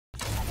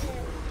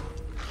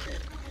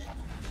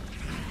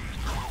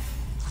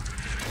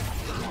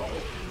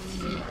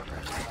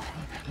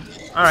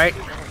Alright.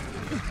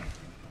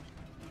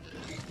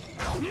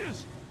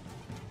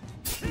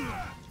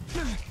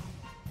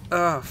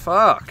 Oh,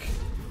 fuck.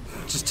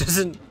 Just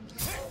doesn't...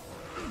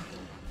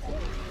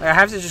 I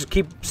have to just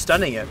keep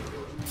stunning it.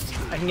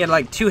 I can get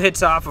like 2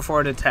 hits off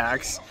before it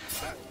attacks.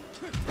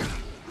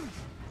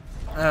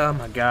 Oh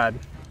my god.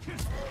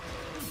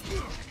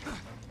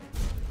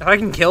 If I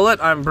can kill it,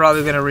 I'm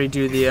probably gonna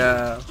redo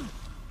the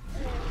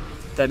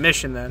that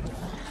mission then.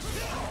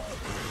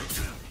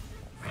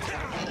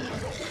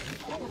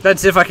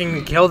 That's if I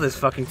can kill this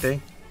fucking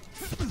thing.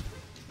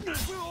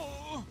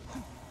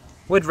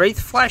 Would Wraith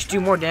Flash do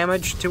more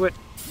damage to it?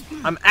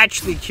 I'm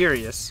actually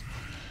curious.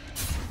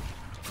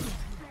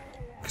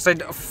 Cause I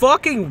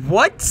fucking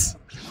what?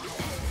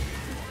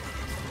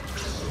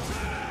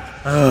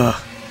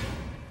 Ugh.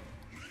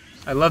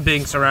 I love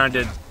being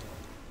surrounded.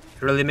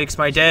 It really makes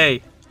my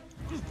day.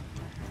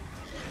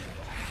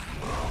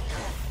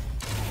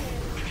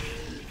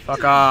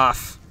 Fuck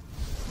off.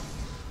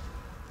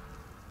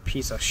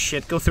 Piece of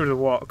shit. Go through the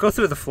wall. Go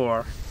through the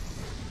floor.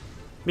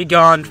 Be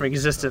gone from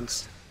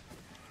existence.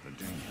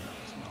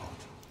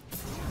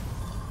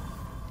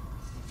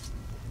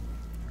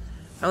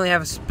 I only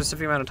have a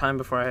specific amount of time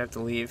before I have to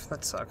leave.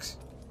 That sucks.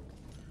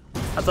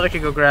 I thought I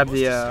could go grab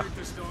the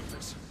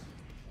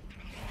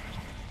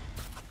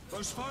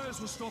Those fires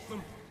will stop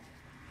them.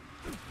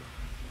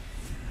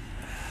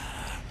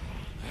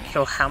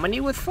 Kill how many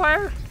with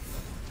fire?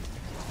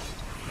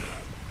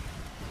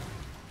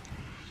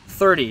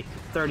 30.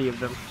 30 of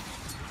them.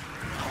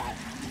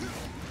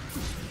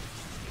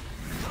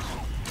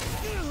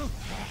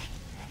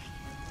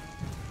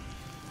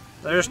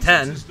 There's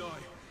 10.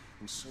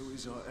 And so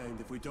is our end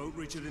if we don't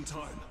reach it in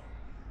time.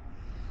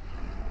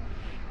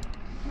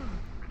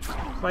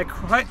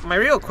 My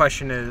real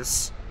question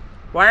is,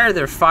 why are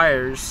there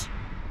fires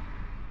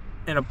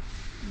in a...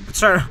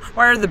 Sorry,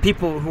 why are the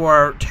people who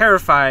are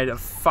terrified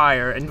of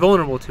fire and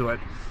vulnerable to it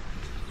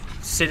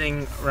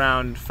sitting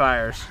around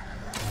fires?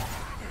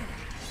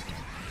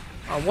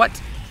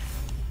 What?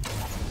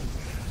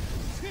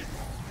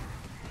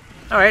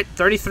 Alright,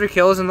 33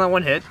 kills in that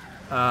one hit.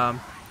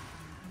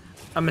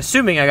 I'm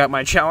assuming I got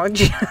my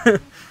challenge.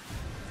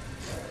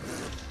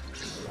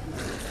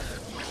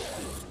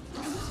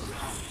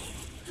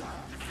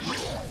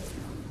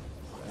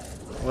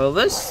 Well,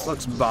 this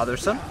looks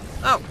bothersome.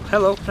 Oh,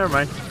 hello. Never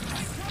mind.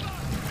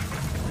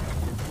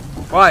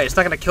 Why? It's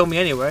not gonna kill me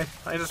anyway.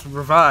 I just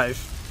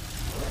revive.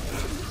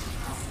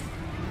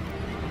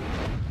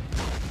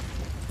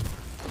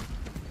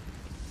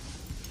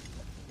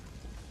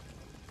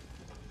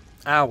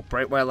 Ow,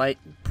 bright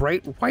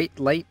white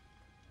light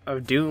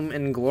of doom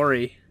and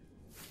glory.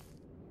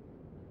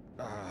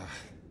 Well,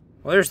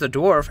 there's the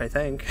dwarf, I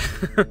think.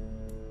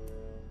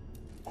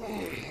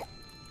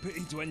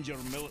 Pity to end your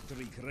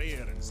military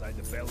career inside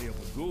the belly of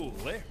a ghoul,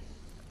 eh?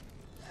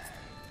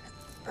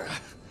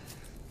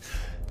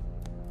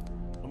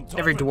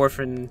 Every dwarf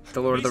in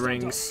the Lord of the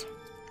Rings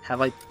have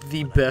like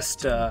the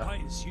best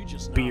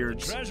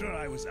beards. The treasure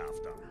I was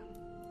after.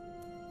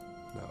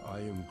 Now, I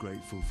am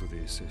grateful for the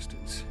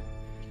assistance,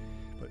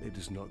 but it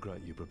does not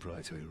grant you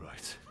proprietary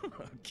rights.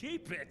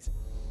 Keep it.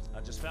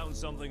 I just found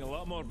something a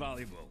lot more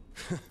valuable.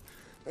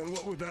 And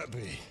what would that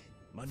be?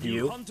 My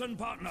new hunting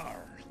partner.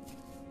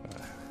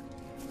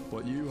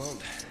 What you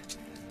hunt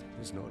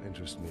does not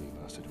interest me,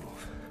 Master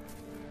Dwarf.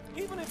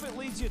 Even if it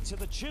leads you to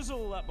the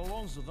chisel that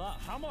belongs with that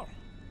hammer.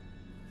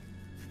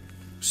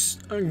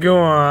 Go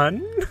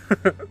on.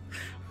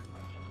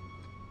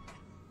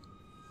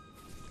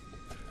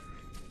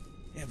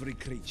 Every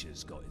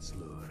creature's got its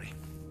lure.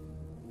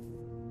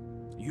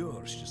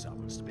 Yours just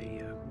happens to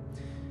be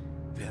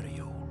very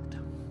old.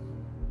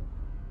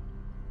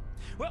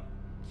 Well,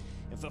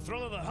 if the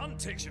thrill of the hunt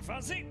takes your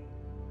fancy,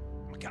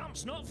 my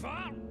camp's not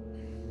far.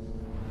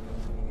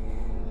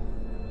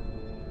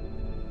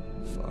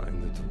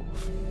 Find the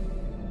dwarf.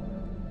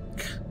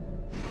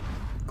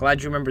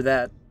 Glad you remember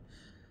that.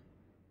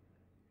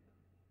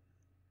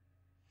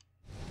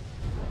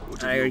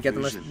 I already get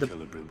the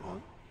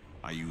Celebrimbor.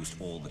 I used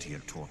all that he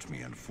had taught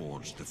me and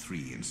forged the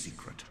 3 in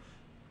secret: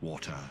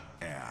 water,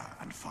 air,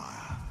 and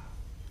fire.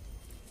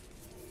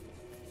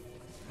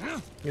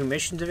 New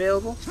missions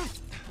available?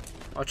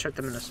 I'll check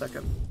them in a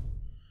second.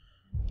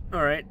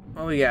 Alright,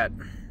 what we got?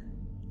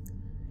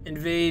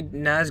 Invade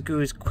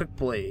Nazgul's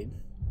Quickblade.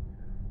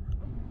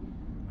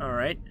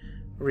 Alright.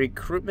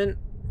 Recruitment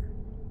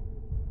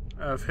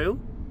of who?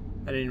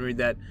 I didn't read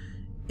that.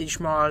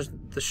 Ishmar's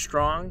the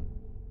Strong.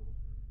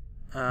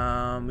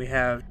 We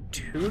have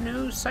 2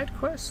 new side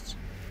quests.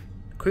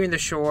 Queen of the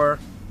Shore.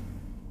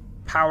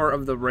 Power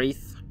of the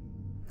Wraith.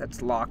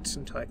 That's locked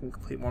until I can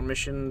complete more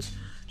missions.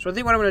 So I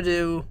think what I'm going to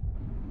do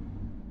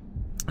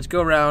is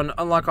go around,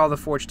 unlock all the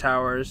Forge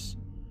Towers,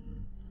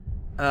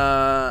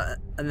 and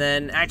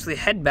then actually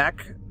head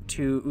back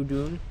to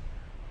Udun,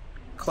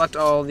 collect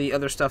all the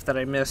other stuff that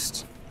I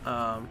missed,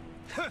 because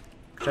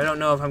I don't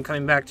know if I'm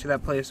coming back to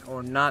that place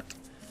or not.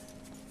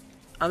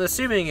 I'm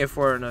assuming if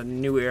we're in a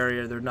new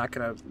area, they're not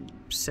going to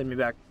send me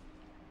back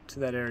to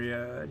that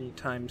area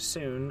anytime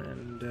soon,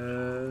 and,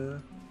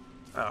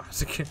 oh,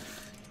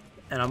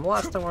 And I'm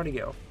lost on where to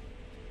go.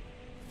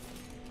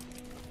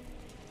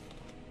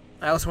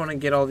 I also want to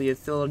get all the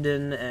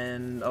Ithilden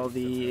and all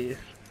the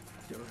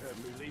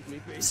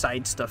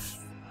side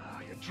stuff.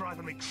 You're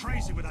driving me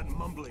crazy with that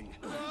mumbling.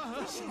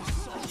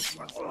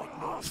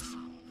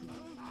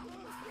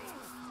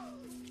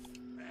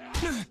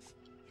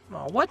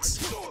 Oh, what?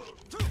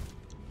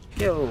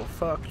 Go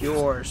fuck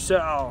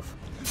yourself.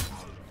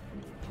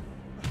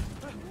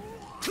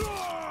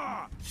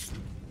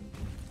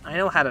 I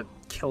know how to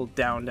kill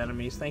downed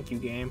enemies. Thank you,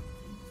 game.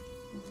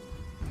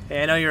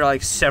 Hey, I know you're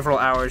like several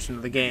hours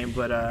into the game,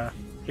 but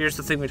here's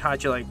the thing we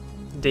taught you like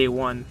day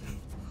one.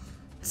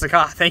 It's like,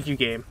 ah, thank you,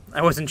 game.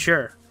 I wasn't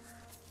sure.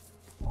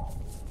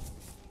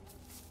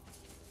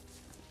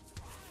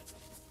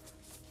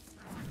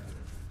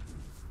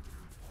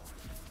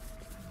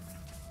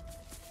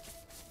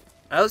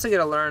 I also get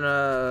to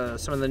learn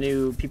some of the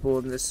new people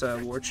in this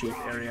War Chief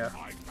area.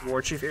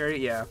 War Chief area?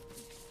 Yeah.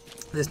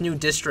 This new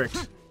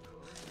district.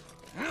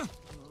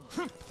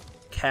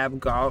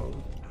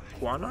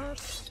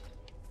 Guanars?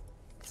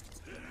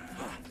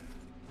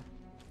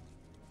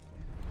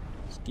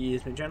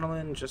 Excuse me,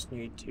 gentlemen. Just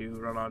need to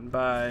run on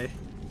by.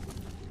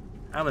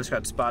 I almost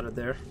got spotted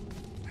there.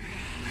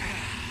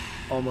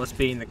 Almost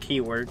being the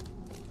keyword.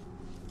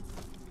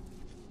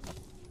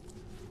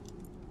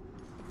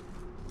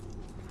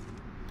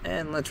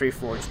 And let's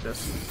reforge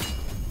this.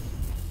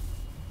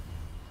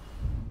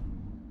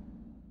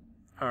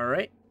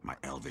 Alright. My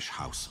elvish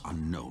house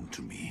unknown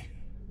to me.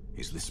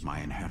 Is this my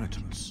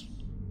inheritance?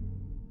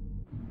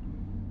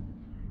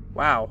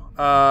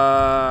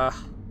 Wow.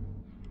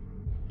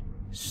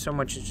 So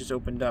much has just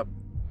opened up.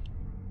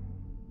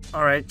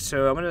 Alright,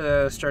 so I'm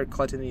gonna start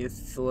collecting the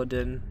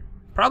Ithilden.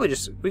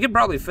 We could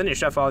probably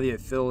finish off all the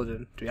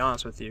Ithilden, to be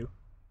honest with you.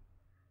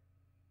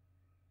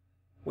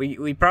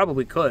 We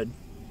probably could.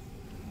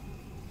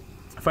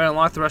 If I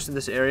unlock the rest of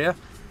this area,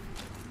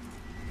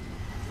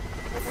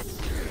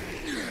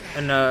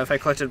 and if I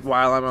collect it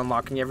while I'm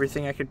unlocking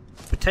everything, I could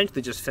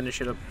potentially just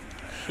finish it up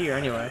here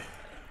anyway.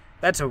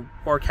 That's a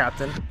war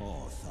captain.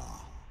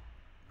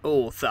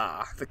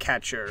 Ultha, the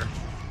catcher.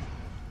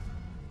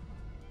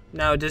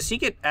 Now, does he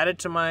get added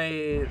to my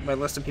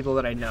list of people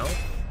that I know?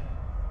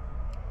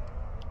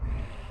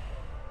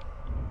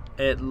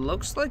 It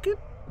looks like it.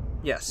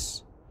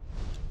 Yes.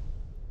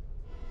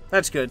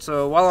 That's good.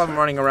 So while I'm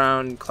running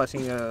around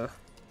collecting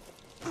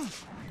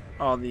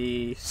all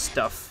the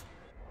stuff,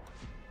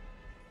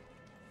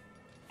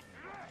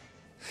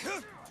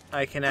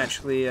 I can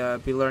actually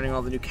be learning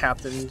all the new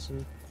captains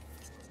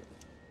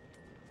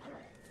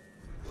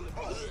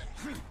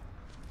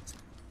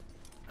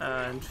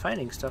and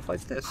finding stuff like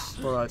this.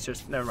 Well, that's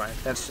just, never mind.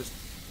 That's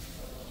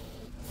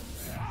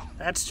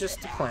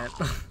just a plant.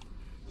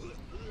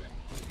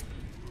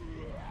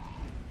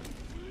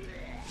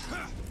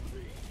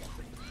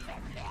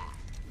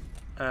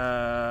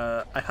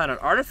 I found an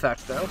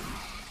artifact though.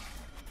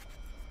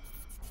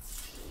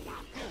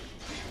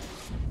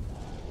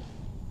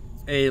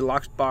 A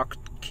lockbox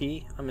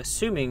key. I'm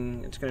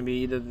assuming it's going to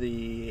be either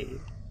the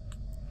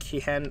key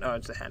hand. Oh,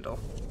 it's the handle.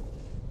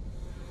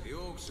 The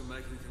orcs are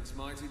making things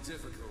mighty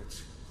difficult.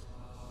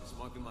 This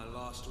might be my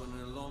last one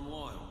in a long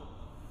while.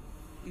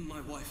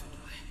 My wife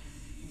and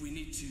I, we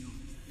need to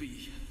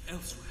be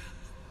elsewhere.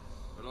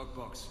 The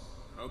lockbox.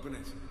 Open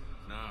it.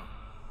 Now.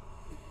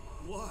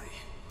 Why?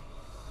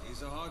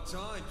 These are hard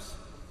times.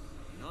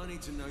 And I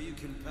need to know you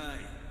can pay.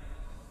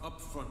 Up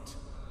front.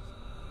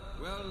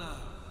 Well now.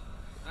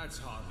 That's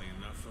hardly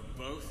enough for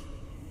both.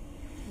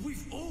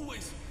 We've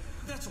always...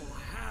 That's all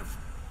I have.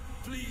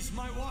 Please,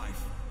 my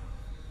wife.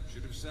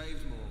 Should have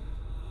saved more.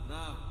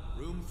 Now,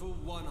 room for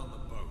one on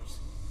the boat.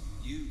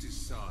 You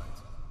decide.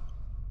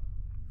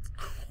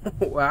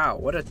 Wow,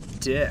 what a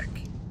dick.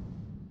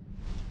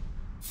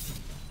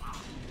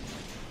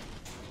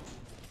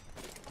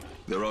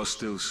 There are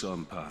still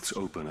some paths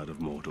open out of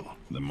Mordor.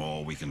 The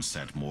more we can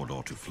set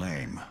Mordor to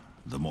flame,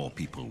 the more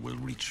people will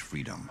reach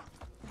freedom.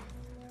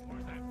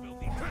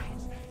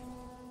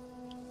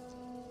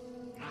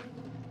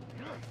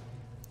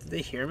 Did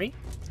they hear me?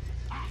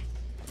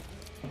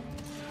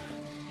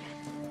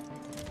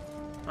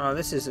 Oh,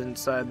 this is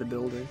inside the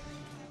building.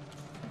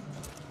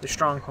 The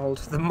stronghold,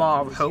 the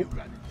Maw of Hope.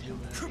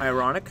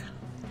 Ironic.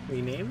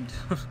 Renamed.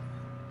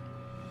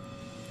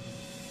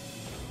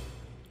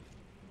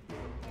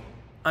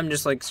 I'm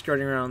just like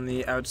skirting around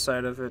the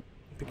outside of it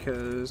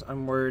because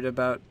I'm worried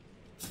about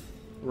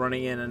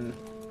running in and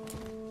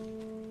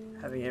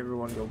having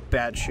everyone go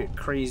batshit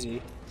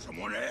crazy.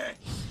 Someone there?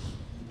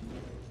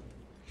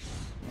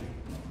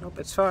 Nope,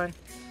 it's fine.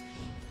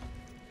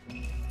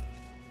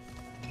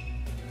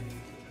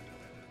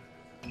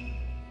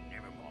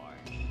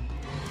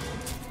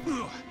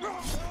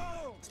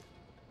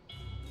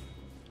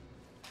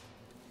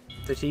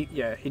 Did he?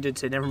 Yeah, he did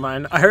say never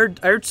mind. I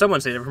heard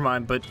someone say never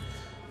mind, but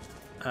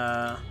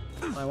I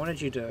wanted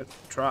you to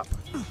drop.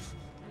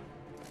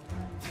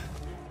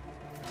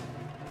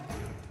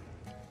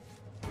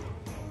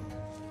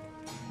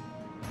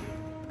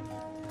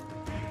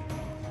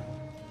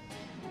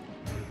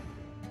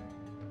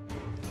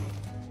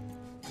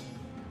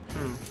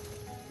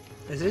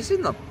 Is this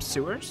in the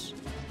sewers?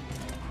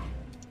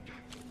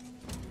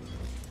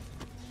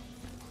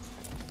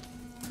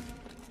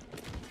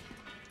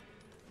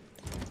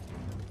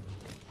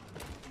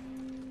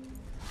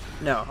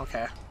 No,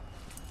 okay.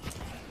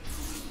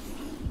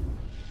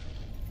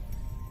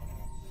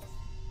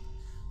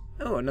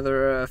 Oh,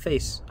 another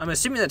face. I'm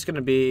assuming that's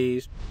gonna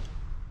be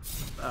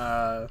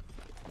the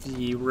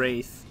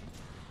Wraith.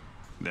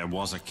 There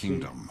was a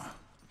kingdom,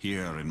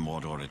 here in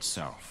Mordor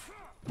itself,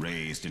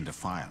 raised in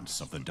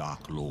defiance of the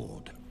Dark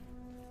Lord.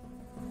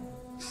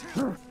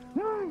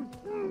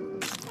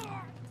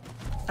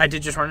 I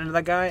did just run into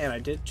that guy, and I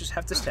did just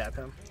have to stab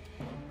him.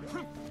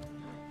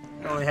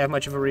 I don't really have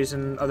much of a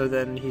reason other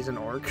than he's an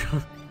orc.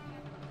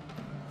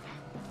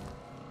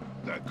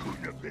 That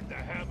couldn't have been the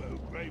hammer who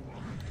Grey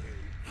Walker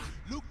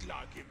killed. Looked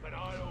like it, but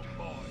I don't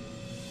mind.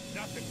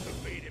 Nothing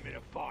could beat him in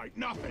a fight.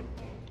 Nothing.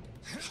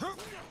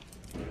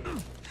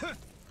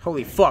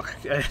 Holy fuck.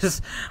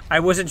 I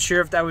wasn't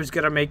sure if that was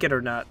gonna make it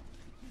or not.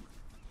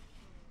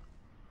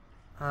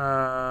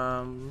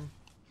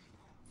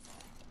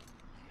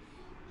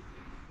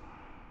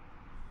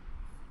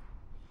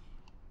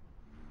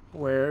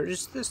 Where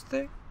is this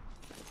thing?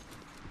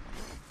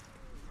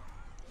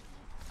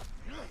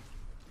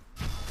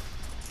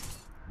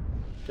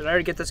 Did I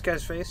already get this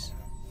guy's face?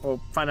 We'll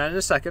find out in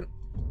a second.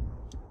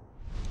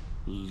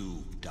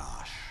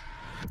 Lugdash.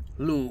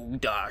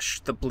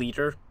 Lugdash, the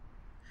bleeder.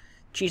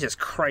 Jesus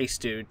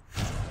Christ, dude.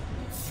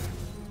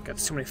 Got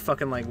so many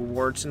fucking, like,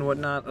 warts and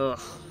whatnot. Ugh.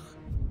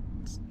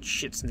 This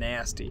shit's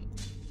nasty.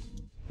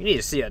 You need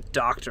to see a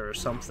doctor or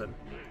something.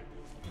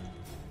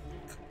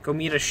 Go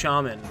meet a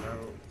shaman, or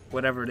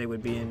whatever they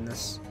would be in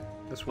this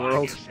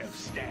world. Find yourself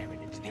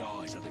staring into the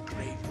eyes of the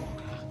Grave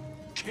Walker.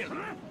 Kill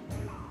him.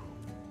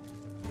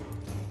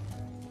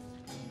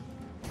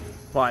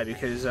 Why?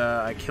 Because,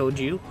 I killed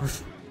you?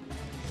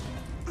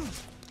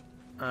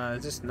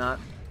 Is this not...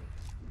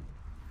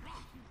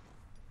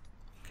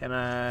 Can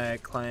I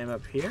climb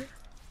up here?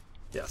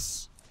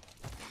 Yes.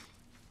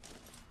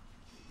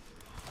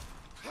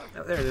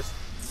 Oh, there it is.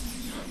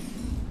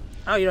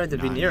 Oh, you don't have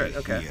to be near it.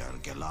 Okay.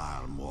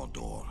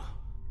 Mordor.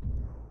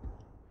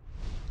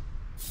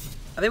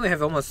 I think we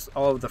have almost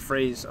all of the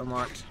phrase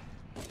unlocked.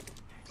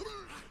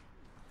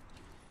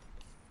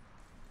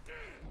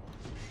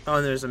 Oh,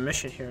 and there's a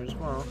mission here as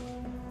well.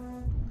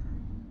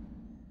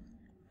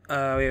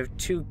 We have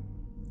 2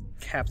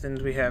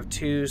 captains. We have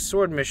 2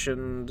 sword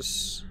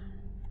missions.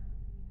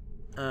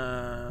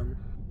 And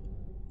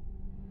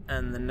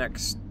the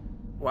next...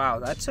 Wow,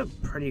 that's a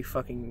pretty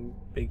fucking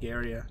big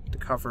area to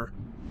cover.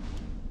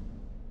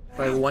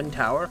 Like 1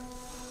 tower.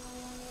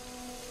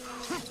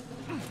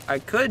 I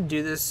could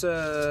do this,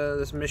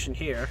 this mission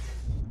here.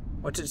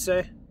 What's it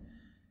say?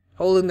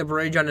 Holding the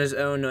bridge on his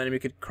own, no enemy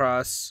could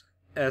cross.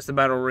 As the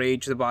battle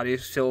raged, the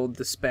bodies filled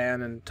the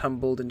span and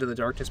tumbled into the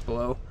darkness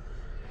below.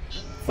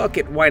 Fuck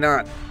it, why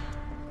not?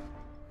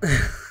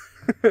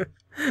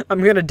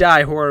 I'm gonna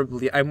die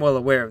horribly, I'm well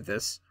aware of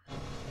this.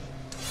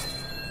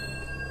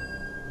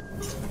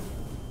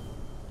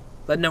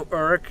 Let no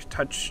Uruk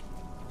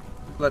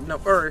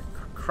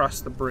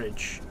cross the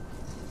bridge.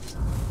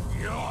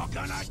 You're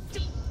gonna...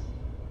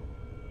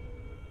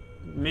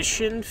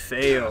 Mission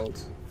failed.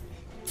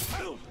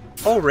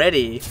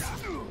 Already?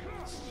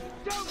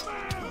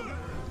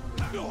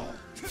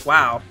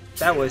 Wow,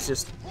 that was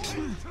just...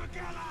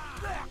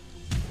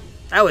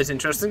 That was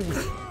interesting.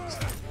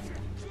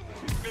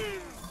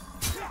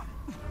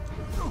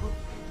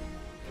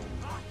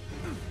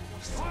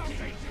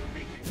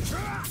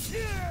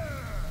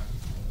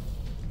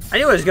 I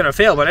knew I was gonna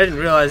fail, but I didn't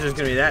realize it was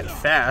gonna be that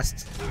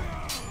fast.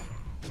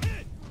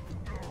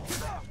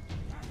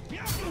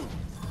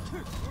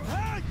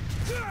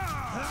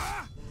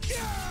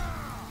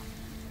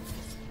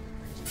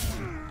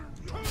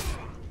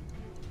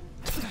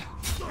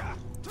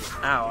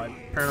 Ow,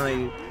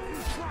 apparently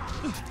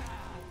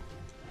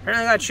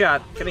got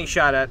shot. Getting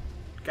shot at.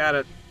 Got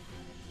it.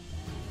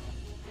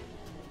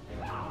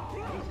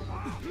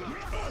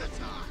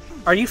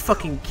 Are you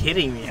fucking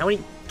kidding me? How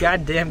many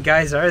goddamn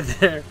guys are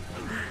there?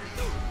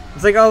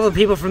 It's like all the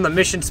people from the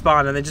mission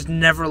spawn and they just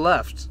never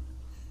left.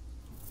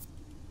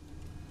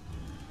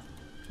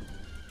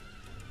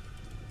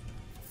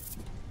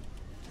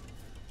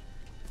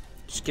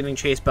 Just getting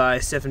chased by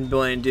 7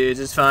 billion dudes,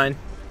 it's fine.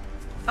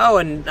 Oh,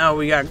 and now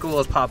we got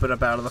ghouls popping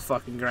up out of the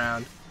fucking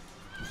ground.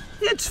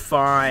 It's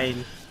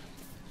fine.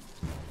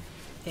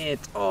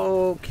 It's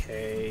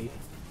okay.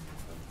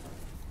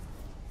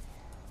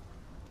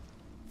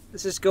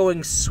 This is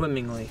going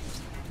swimmingly.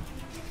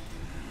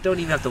 Don't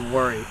even have to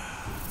worry.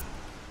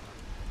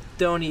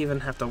 Don't even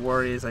have to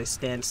worry as I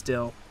stand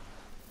still.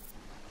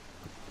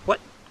 What?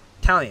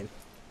 Talion.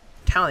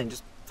 Talion,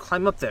 just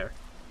climb up there.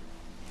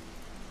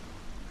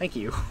 Thank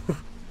you.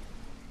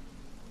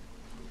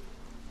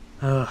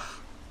 Ugh.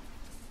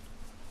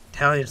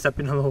 Talion, stop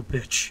being a little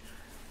bitch.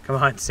 Come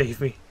on, save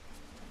me.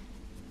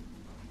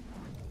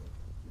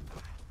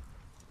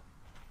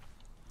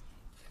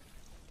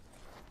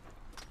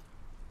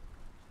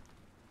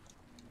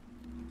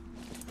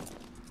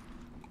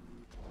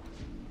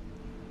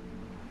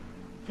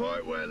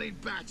 Fight well in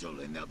battle,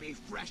 and there'll be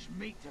fresh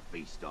meat to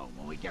feast on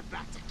when we get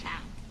back to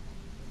camp.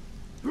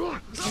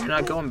 You're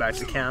not going back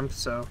to camp,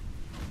 so